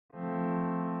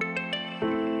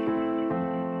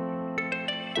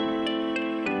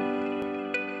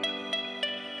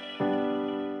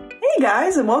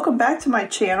guys, and welcome back to my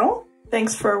channel.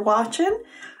 Thanks for watching.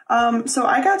 So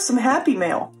I got some happy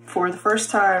mail for the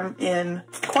first time in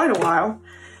quite a while,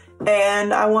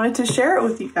 and I wanted to share it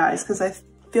with you guys because I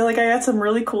feel like I got some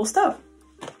really cool stuff.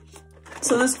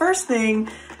 So this first thing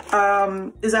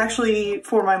is actually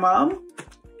for my mom,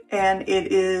 and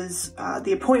it is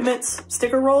the appointments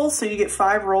sticker rolls. So you get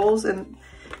 5 rolls, and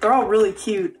they're all really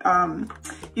cute.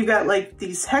 You've got like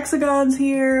these hexagons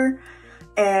here,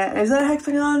 and is that a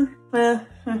hexagon?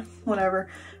 Whatever.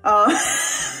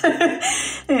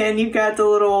 And you've got the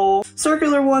little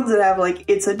circular ones that have like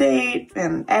it's a date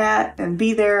and at and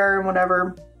be there and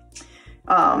whatever.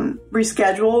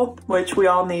 Reschedule, which we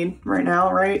all need right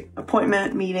now, right?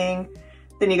 Appointment, meeting.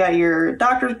 Then you got your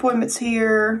doctor's appointments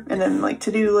here, and then like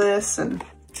to-do lists, and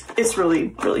it's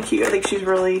really, really cute. I think she's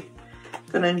really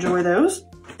gonna enjoy those.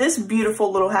 This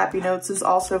beautiful little happy notes is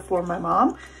also for my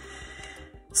mom.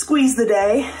 Squeeze the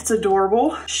day, it's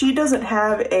adorable. She doesn't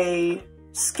have a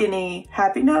skinny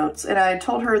happy notes, and I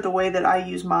told her the way that I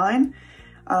use mine.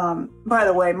 By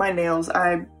the way, my nails,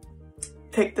 I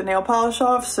picked the nail polish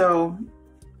off, so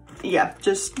yeah,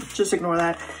 just ignore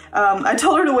that. I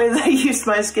told her the way that I use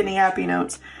my skinny happy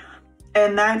notes,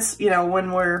 and that's, you know,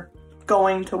 when we're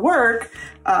going to work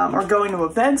or going to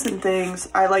events and things,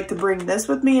 I like to bring this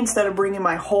with me instead of bringing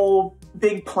my whole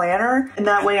big planner, and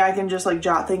that way I can just like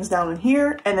jot things down in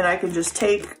here, and then I can just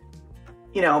take,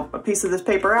 you know, a piece of this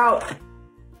paper out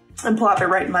and plop it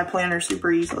right in my planner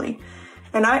super easily.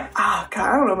 And oh God,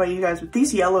 I don't know about you guys, but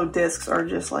these yellow discs are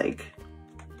just like,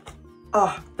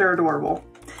 oh, they're adorable.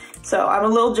 So I'm a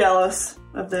little jealous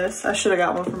of this. I should have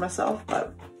got one for myself,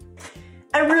 but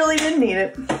I really didn't need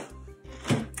it.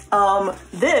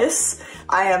 This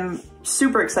I am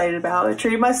super excited about. I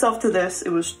treated myself to this.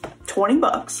 It was 20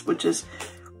 bucks, which is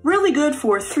really good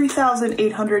for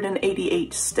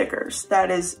 3,888 stickers.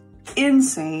 That is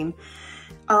insane.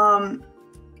 I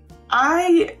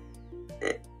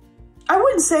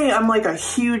wouldn't say I'm like a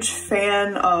huge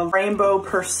fan of rainbow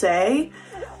per se,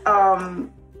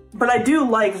 but I do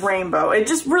like rainbow. It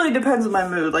just really depends on my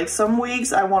mood. Like some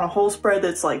weeks I want a whole spread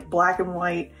that's like black and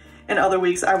white, and other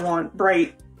weeks I want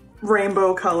bright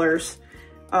rainbow colors.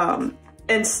 And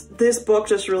this book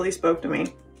just really spoke to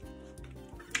me.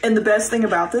 And the best thing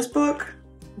about this book,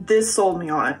 this sold me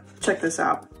on it. Check this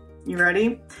out. You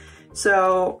ready?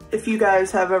 So if you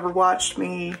guys have ever watched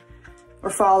me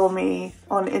or follow me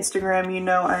on Instagram, you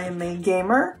know I am a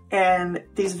gamer, and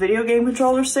these video game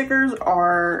controller stickers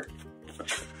are,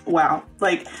 wow.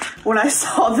 Like when I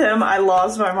saw them, I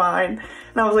lost my mind.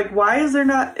 And I was like, why is there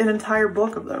not an entire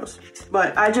book of those?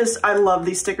 But I love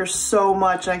these stickers so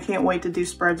much, and I can't wait to do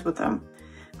spreads with them.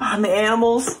 Oh, and the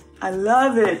animals, I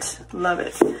love it, love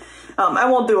it. I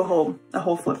won't do a whole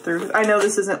flip through. I know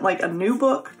this isn't like a new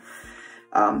book.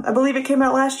 I believe it came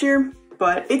out last year,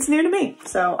 but it's new to me.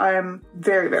 So I'm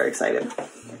very, very excited.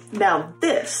 Now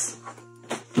this,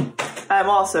 I'm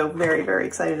also very, very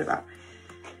excited about.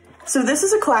 So this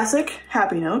is a classic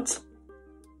Happy Notes,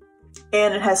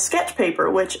 and it has sketch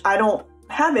paper, which I don't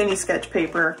have any sketch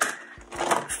paper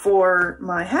for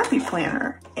my happy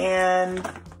planner, and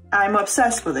I'm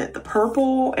obsessed with it. The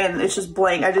purple, and it's just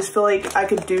blank. I just feel like I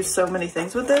could do so many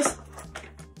things with this.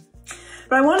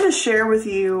 But I wanted to share with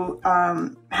you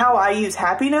how I use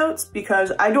happy notes,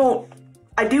 because I do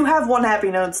have one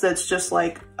happy notes that's just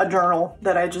like a journal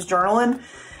that I just journal in,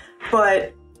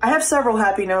 but I have several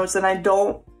happy notes and I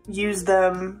don't use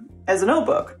them as a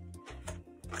notebook.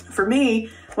 For me,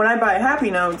 when I buy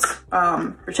happy notes,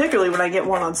 particularly when I get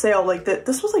one on sale, like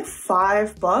this was like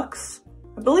 $5.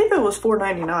 I believe it was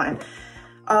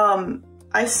 $4.99.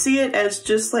 I see it as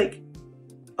just like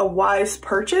a wise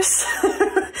purchase.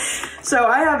 So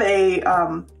I have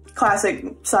a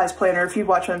classic size planner. If you've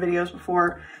watched my videos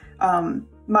before,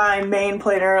 my main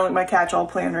planner, like my catch-all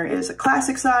planner, is a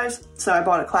classic size. So I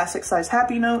bought a classic size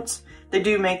happy notes. They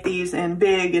do make these in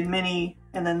big and mini,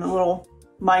 and then the little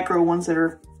micro ones that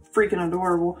are freaking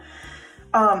adorable.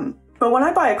 But when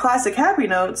I buy a classic happy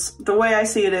notes, the way I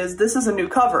see it is this is a new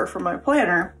cover for my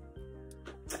planner.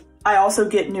 I also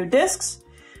get new discs,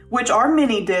 which are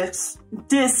mini discs,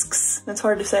 that's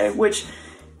hard to say, which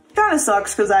kind of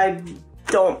sucks because I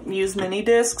don't use mini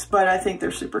discs, but I think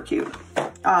they're super cute.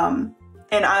 And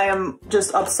I am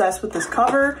just obsessed with this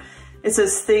cover. It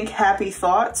says Think Happy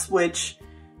Thoughts, which,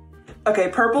 okay,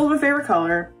 purple is my favorite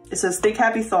color. It says Think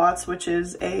Happy Thoughts, which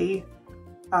is a,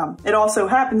 it also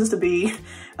happens to be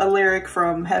a lyric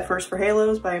from Head First for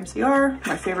Halos by MCR,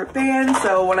 my favorite band.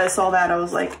 So when I saw that, I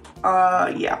was like,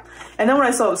 yeah. And then when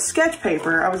I saw the sketch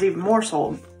paper, I was even more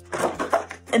sold.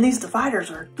 And these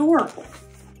dividers are adorable.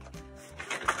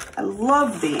 I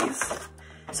love these.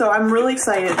 So I'm really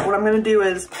excited. What I'm gonna do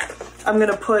is I'm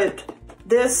gonna put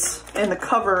this and the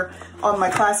cover on my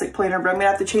classic planner, but I'm gonna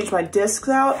have to change my discs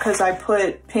out because I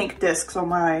put pink discs on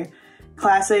my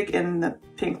classic and the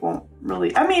pink won't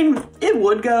really, I mean, it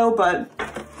would go, but,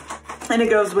 and it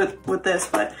goes with this,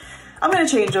 but I'm gonna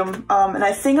change them. And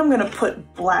I think I'm gonna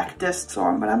put black discs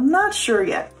on, but I'm not sure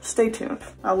yet. Stay tuned,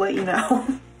 I'll let you know.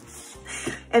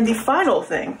 And the final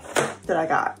thing that I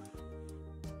got,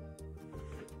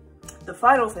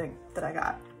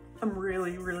 I'm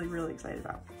really, really, really excited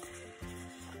about.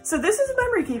 So this is a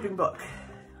memory keeping book.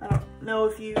 I don't know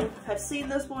if you have seen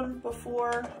this one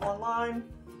before online.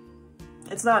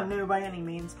 It's not new by any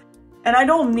means. And I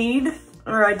don't need,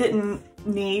 or I didn't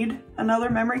need another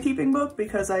memory keeping book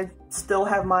because I still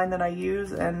have mine that I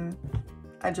use and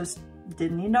I just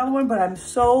didn't need another one, but I'm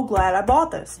so glad I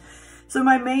bought this. So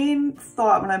my main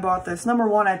thought when I bought this, number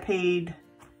one, I paid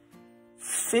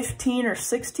 $15 or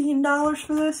 $16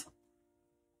 for this.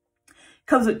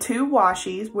 Comes with 2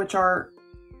 washies, which are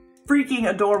freaking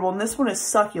adorable. And this one is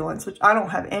succulents, which I don't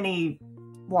have any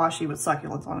washi with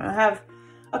succulents on it. I have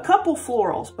a couple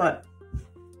florals, but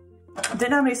I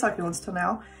didn't have any succulents till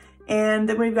now. And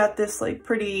then we've got this like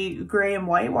pretty gray and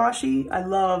white washi. I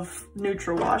love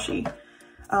neutral washi.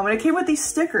 And it came with these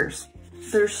stickers.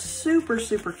 They're super,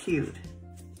 super cute.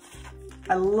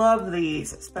 I love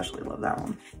these, especially love that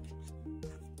one.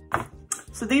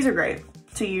 So these are great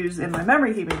to use in my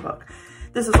memory keeping book.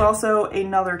 This is also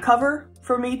another cover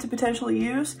for me to potentially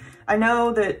use. I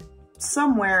know that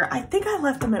somewhere, I think I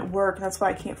left them at work, that's why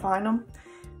I can't find them.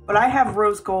 But I have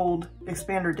rose gold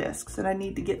expander discs and I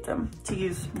need to get them to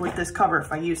use with this cover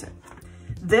if I use it.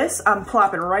 This I'm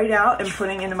plopping right out and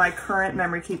putting into my current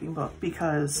memory keeping book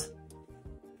because,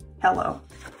 hello.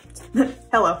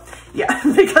 Hello, yeah,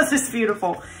 because it's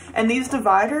beautiful. And these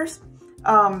dividers,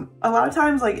 a lot of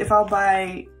times, like if I'll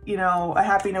buy, you know, a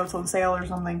Happy Notes on sale or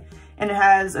something, and it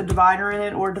has a divider in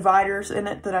it or dividers in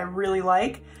it that I really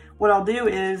like, what I'll do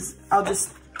is I'll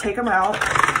just take them out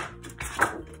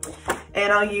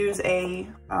and I'll use a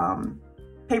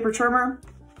paper trimmer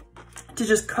to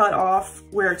just cut off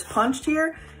where it's punched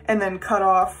here and then cut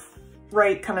off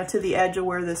right kind of to the edge of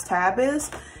where this tab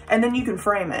is. And then you can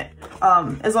frame it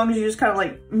as long as you just kind of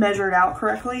like measure it out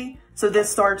correctly. So this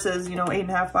starts as, you know,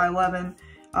 8.5 by 11.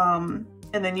 And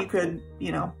then you could,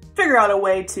 you know, figure out a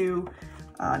way to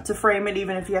frame it,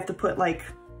 even if you have to put like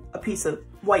a piece of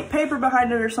white paper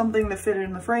behind it or something to fit it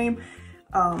in the frame.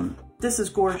 This is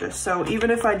gorgeous. So even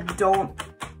if I don't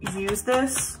use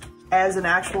this as an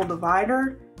actual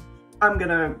divider, I'm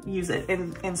gonna use it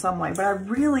in some way. But I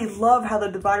really love how the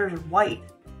dividers are white.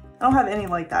 I don't have any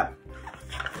like that.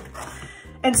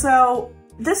 And so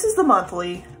this is the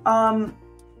monthly.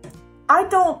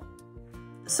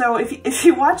 So if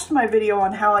you watched my video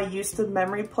on how I used to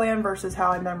memory plan versus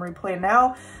how I memory plan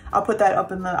now, I'll put that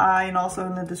up in the eye and also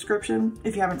in the description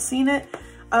if you haven't seen it.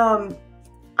 I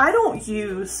don't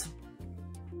use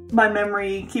my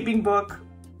memory keeping book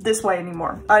this way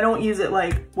anymore. I don't use it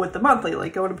like with the monthly,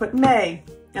 like go to put May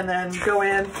and then go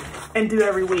in and do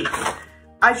every week.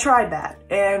 I tried that,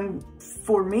 and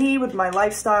for me with my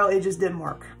lifestyle, it just didn't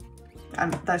work.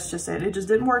 That's just it. It just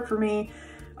didn't work for me.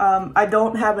 I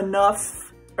don't have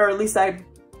enough, or at least I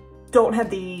don't have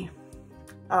the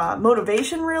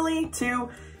motivation really to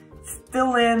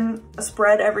fill in a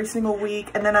spread every single week.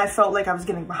 And then I felt like I was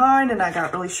getting behind and I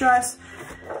got really stressed.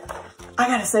 I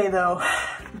gotta say though,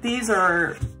 these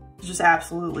are just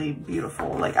absolutely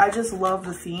beautiful. Like I just love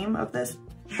the theme of this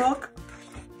book.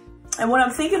 And what I'm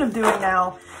thinking of doing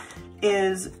now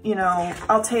is, you know,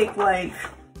 I'll take like,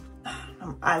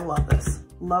 I love this.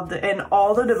 Love it. And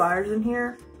all the dividers in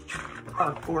here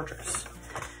are gorgeous.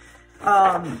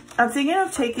 I'm thinking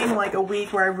of taking like a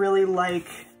week where I really like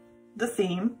the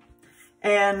theme.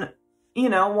 And, you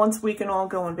know, once we can all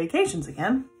go on vacations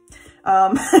again.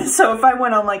 So if I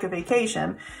went on like a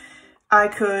vacation, I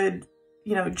could,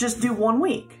 you know, just do 1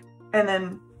 week and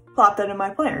then plop that in my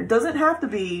planner. It doesn't have to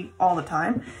be all the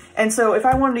time. And so if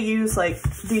I wanted to use like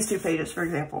these 2 pages, for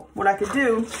example, what I could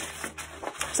do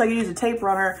is I could use a tape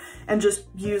runner and just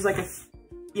use like a,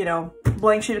 you know,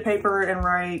 blank sheet of paper and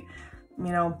write,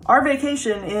 you know, our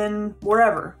vacation in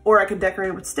wherever. Or I could decorate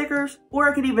it with stickers, or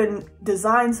I could even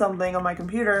design something on my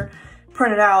computer,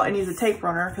 print it out and use a tape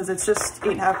runner because it's just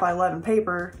 8.5 by 11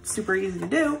 paper, super easy to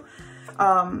do.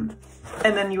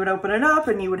 And then you would open it up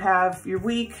and you would have your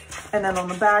week, and then on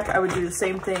the back I would do the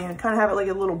same thing and kind of have it like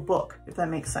a little book, if that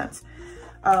makes sense.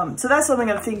 So that's something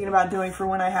I'm thinking about doing for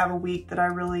when I have a week that I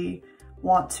really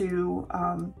want to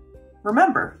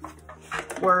remember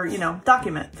or, you know,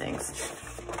 document things.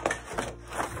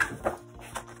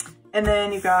 And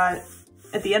then you got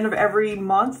At the end of every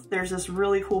month, there's this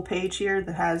really cool page here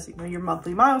that has, you know, your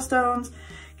monthly milestones.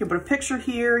 You can put a picture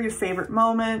here, your favorite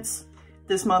moments,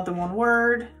 this month in one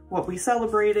word, what we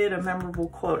celebrated, a memorable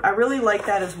quote. I really like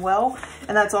that as well.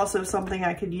 And that's also something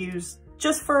I could use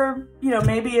just for, you know,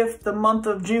 maybe if the month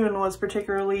of June was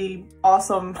particularly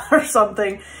awesome or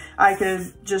something, I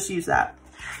could just use that.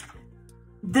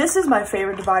 This is my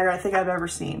favorite divider I think I've ever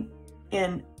seen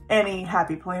in any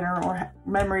happy planner or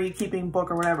memory keeping book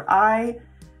or whatever. I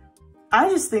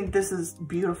just think this is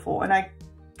beautiful, and I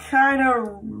kind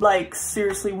of like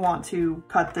seriously want to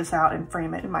cut this out and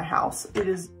frame it in my house. It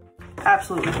is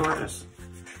absolutely gorgeous.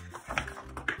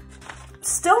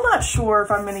 Still not sure if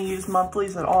I'm going to use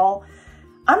monthlies at all.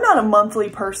 I'm not a monthly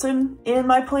person in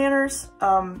my planners.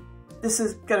 This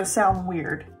is going to sound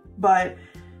weird, but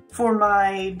for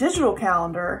my digital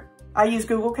calendar, I use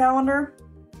Google Calendar.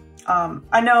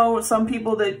 I know some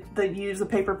people that use a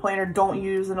paper planner don't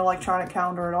use an electronic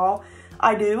calendar at all.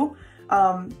 I do.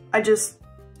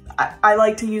 I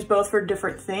like to use both for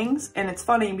different things, and it's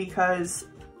funny because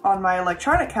on my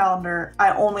electronic calendar,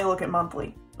 I only look at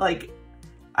monthly. Like,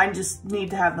 I just need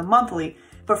to have the monthly,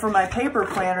 but for my paper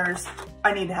planners,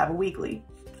 I need to have a weekly.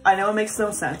 I know it makes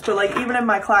no sense, but like even in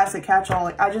my classic catch-all,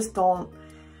 like I just don't,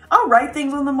 I'll write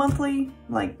things on the monthly,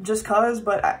 like just cause,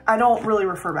 but I don't really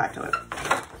refer back to it.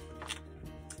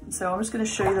 So I'm just gonna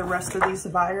show you the rest of these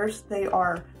dividers. They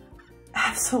are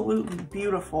absolutely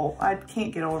beautiful. I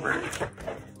can't get over it.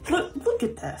 Look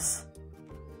at this.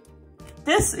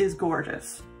 This is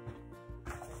gorgeous.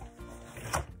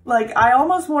 Like, I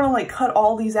almost want to like cut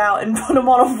all these out and put them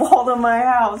on a wall in my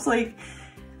house. Like,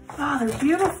 oh, they're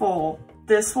beautiful.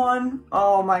 This one,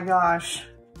 oh my gosh.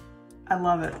 I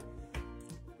love it.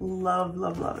 Love,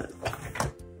 love, love it.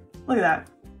 Look at that.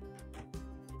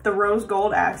 The rose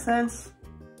gold accents,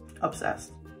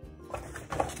 obsessed.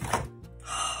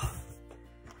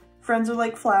 Friends are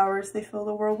like flowers. They fill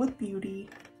the world with beauty.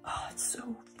 Oh, it's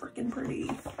so freaking pretty.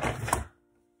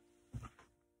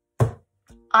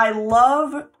 I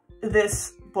love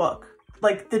this book.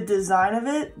 Like the design of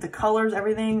it, the colors,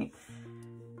 everything.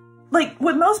 Like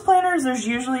with most planners, there's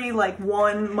usually like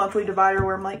one monthly divider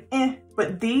where I'm like, eh.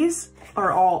 But these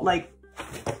are all like,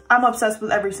 I'm obsessed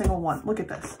with every single one. Look at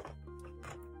this.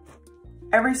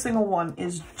 Every single one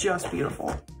is just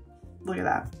beautiful. Look at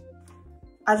that.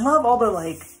 I love all the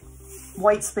like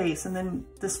white space and then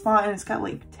the spot, and it's got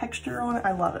like texture on it.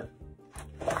 I love it.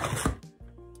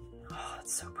 Oh,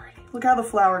 it's so pretty. Look how the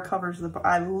flower covers the book.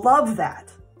 I love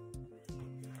that.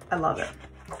 I love it.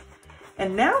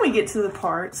 And now we get to the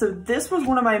part, so this was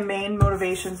one of my main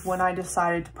motivations when I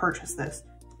decided to purchase this.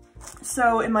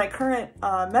 So in my current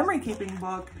memory keeping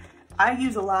book, I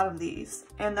use a lot of these,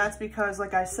 and that's because,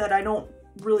 like I said, I don't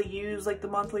really use like the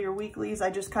monthly or weeklies. I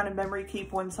just kind of memory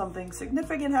keep when something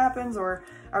significant happens or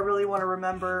I really want to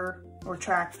remember or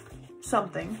track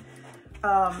something.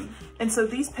 And so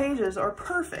these pages are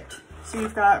perfect. So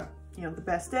you've got, you know, the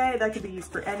best day, that could be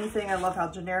used for anything. I love how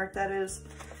generic that is.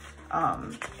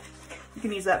 You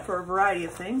can use that for a variety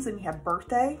of things. And you have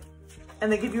birthday,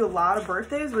 and they give you a lot of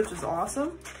birthdays, which is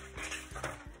awesome.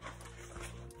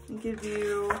 They give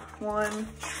you 1,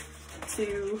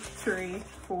 2, 3,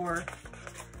 4,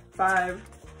 5,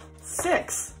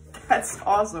 6. That's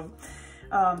awesome.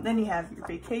 Then you have your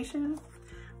vacation,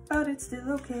 but it's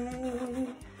still okay,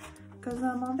 'cause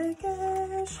I'm on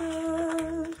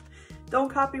vacation. Don't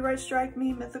copyright strike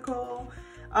me, Mythical.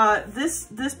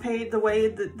 This page, the way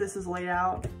that this is laid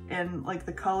out and like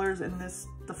the colors and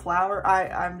the flower,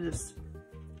 I'm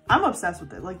obsessed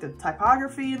with it. Like the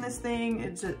typography in this thing,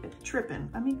 it's tripping.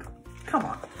 I mean, come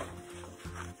on.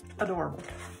 Adorable.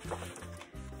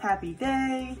 Happy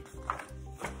day.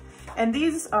 And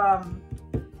these are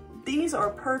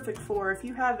perfect for if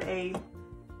you have a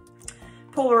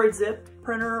Polaroid zip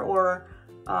printer or,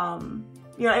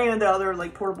 you know, any of the other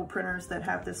like portable printers that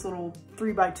have this little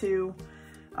 3x2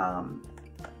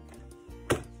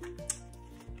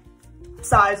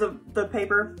 size of the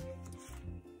paper.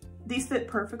 These fit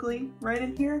perfectly right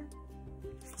in here.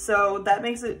 So that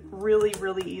makes it really,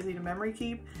 really easy to memory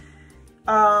keep.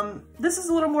 This is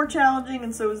a little more challenging,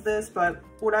 and so is this, but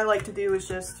what I like to do is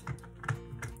just,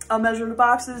 I'll measure the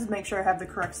boxes, make sure I have the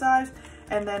correct size,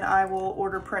 and then I will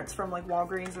order prints from like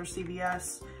Walgreens or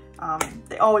CVS.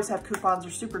 They always have coupons,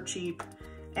 they're super cheap,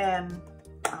 and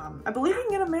I believe you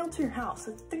can get them mailed to your house.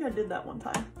 I think I did that one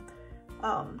time.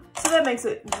 So that makes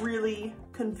it really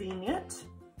convenient.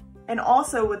 And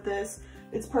also with this,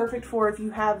 it's perfect for if you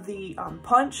have the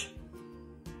punch.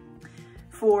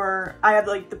 I have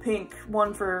like the pink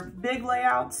one for big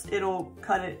layouts, it'll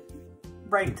cut it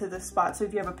right into this spot. So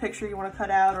if you have a picture you want to cut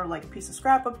out or like a piece of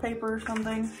scrapbook paper or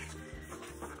something,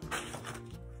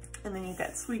 And then you've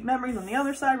got sweet memories on the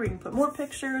other side where you can put more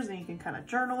pictures and you can kind of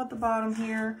journal at the bottom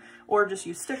here or just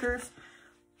use stickers.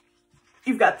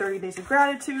 You've got 30 days of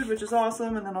gratitude, which is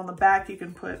awesome. And then on the back, you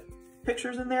can put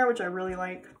pictures in there, which I really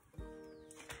like.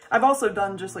 I've also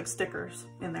done just like stickers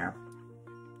in there.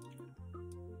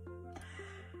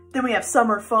 Then we have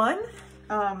summer fun.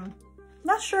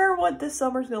 Not sure what this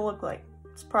summer's gonna look like.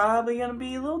 It's probably gonna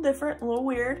be a little different, a little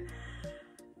weird.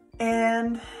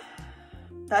 And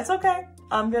that's okay.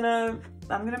 I'm gonna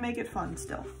make it fun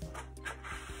still.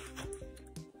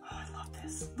 Oh, I love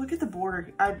this. Look at the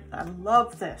border. I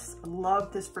love this. I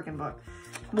love this freaking book.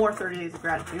 More 30 Days of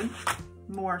Gratitude.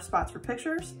 More spots for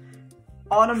pictures.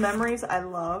 Autumn Memories, I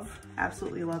love.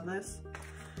 Absolutely love this.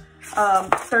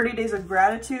 30 Days of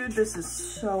Gratitude. This is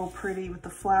so pretty with the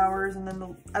flowers. And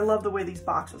then I love the way these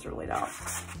boxes are laid out.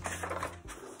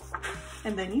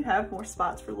 And then you have more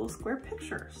spots for little square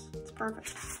pictures. It's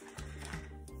perfect.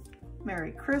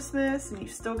 Merry Christmas, and you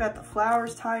still got the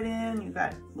flowers tied in. You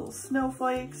got little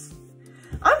snowflakes.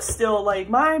 I'm still like,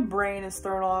 my brain is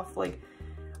thrown off. Like,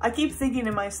 I keep thinking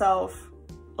to myself,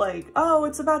 like, oh,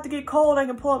 it's about to get cold. I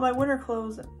can pull out my winter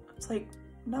clothes. It's like,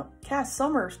 no, Cass,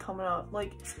 summer's coming up.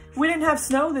 Like, we didn't have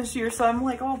snow this year, so I'm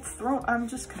like, I'm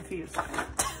just confused.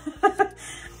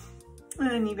 And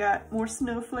then you got more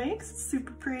snowflakes. It's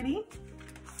super pretty.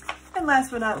 And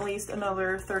last but not least,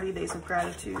 another 30 Days of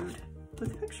Gratitude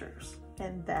with pictures.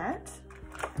 And that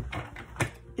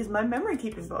is my memory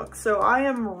keeping book. So I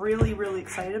am really, really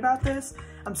excited about this.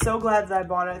 I'm so glad that I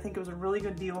bought it. I think it was a really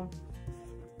good deal.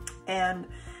 And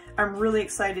I'm really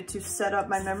excited to set up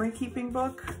my memory keeping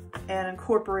book and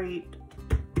incorporate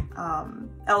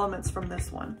elements from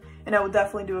this one. And I will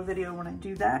definitely do a video when I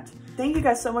do that. Thank you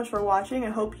guys so much for watching. I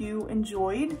hope you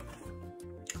enjoyed.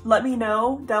 Let me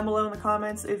know down below in the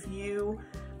comments if you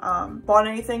bought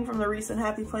anything from the recent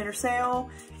Happy Planner sale.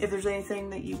 If there's anything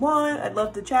that you want, I'd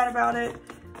love to chat about it.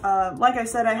 Like I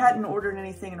said, I hadn't ordered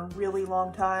anything in a really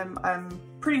long time. I'm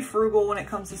pretty frugal when it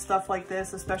comes to stuff like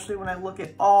this, especially when I look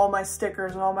at all my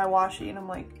stickers and all my washi and I'm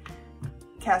like,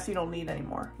 Cass, you don't need any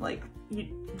more. Like,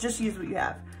 you just use what you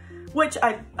have. Which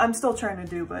I'm still trying to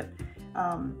do, but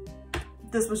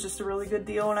this was just a really good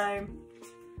deal and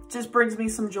just brings me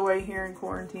some joy here in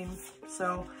quarantine.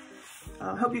 So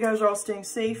hope you guys are all staying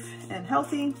safe and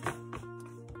healthy.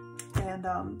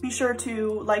 And be sure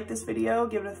to like this video,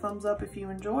 give it a thumbs up if you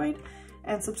enjoyed,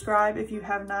 and subscribe if you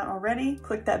have not already.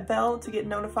 Click that bell to get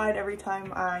notified every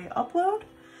time I upload.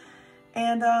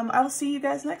 And I will see you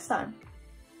guys next time.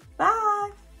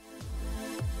 Bye!